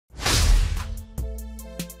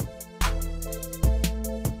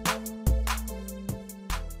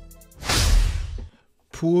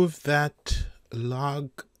Prove that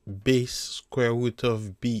log base square root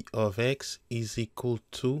of b of x is equal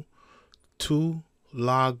to 2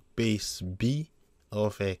 log base b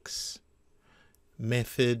of x.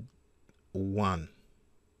 Method 1.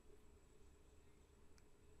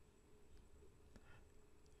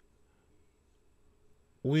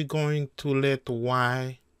 We're going to let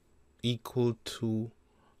y equal to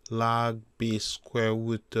log base square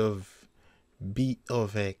root of b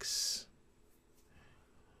of x.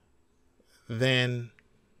 Then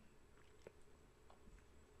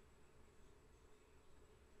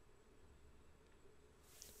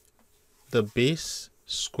the base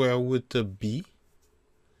square root of b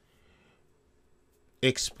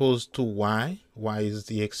exposed to y is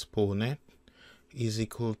the exponent, is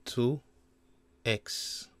equal to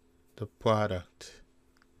x, the product.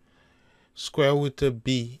 Square root of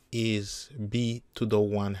b is b to the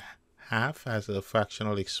 1/2 as a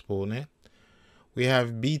fractional exponent. We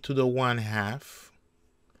have b to the 1/2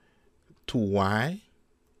 to y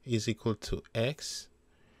is equal to x.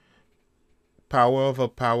 Power over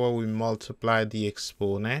power, we multiply the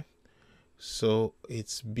exponent. So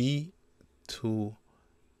it's b to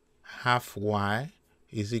half y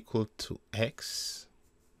is equal to x.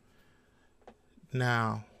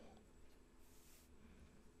 Now,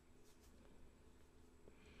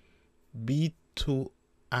 b to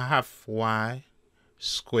half y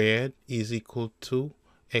squared is equal to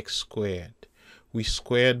x squared. We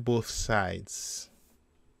squared both sides.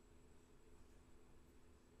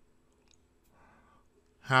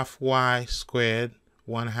 Half y squared,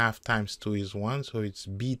 1/2 times 2 is 1, so it's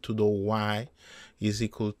b to the y is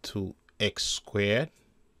equal to x squared,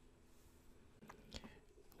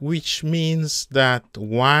 which means that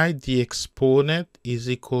y, the exponent, is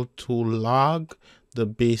equal to log the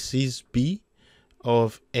basis b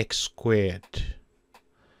of x squared.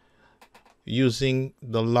 Using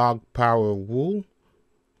the log power rule,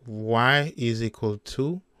 y is equal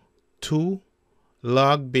to 2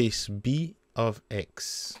 log base b of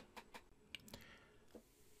x.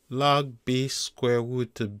 Log base square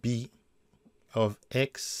root of b of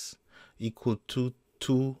x equal to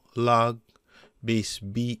 2 log base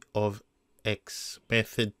b of x.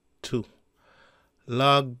 Method 2.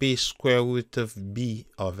 Log base square root of b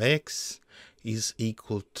of x is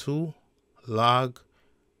equal to log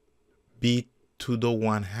b to the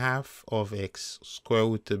 1/2 of x. Square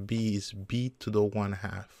root of b is b to the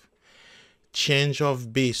 1/2. Change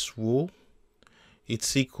of base rule,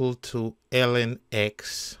 it's equal to ln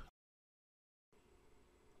x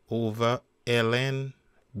over ln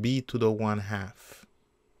b to the 1/2,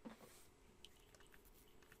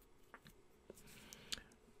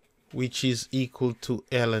 which is equal to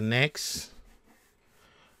ln x,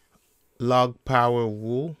 log power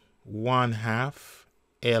rule, 1/2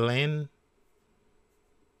 ln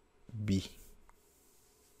b.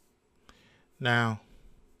 Now,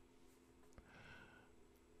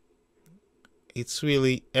 it's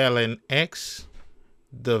really ln x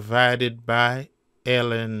divided by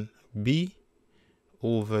ln b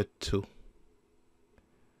over 2.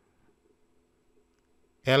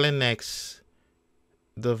 Ln x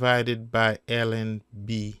divided by ln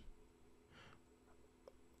b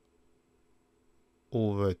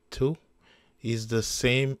over 2 is the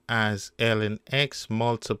same as ln x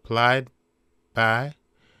multiplied by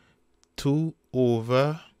 2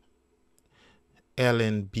 over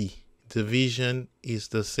ln b. Division is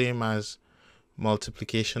the same as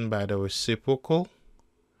multiplication by the reciprocal,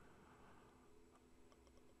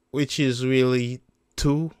 which is really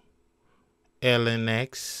 2 ln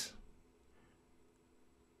x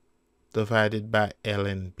divided by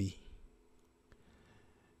ln b.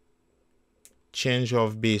 Change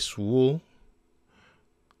of base rule,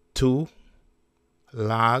 2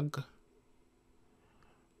 log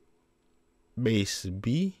base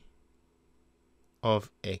b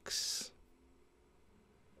of x.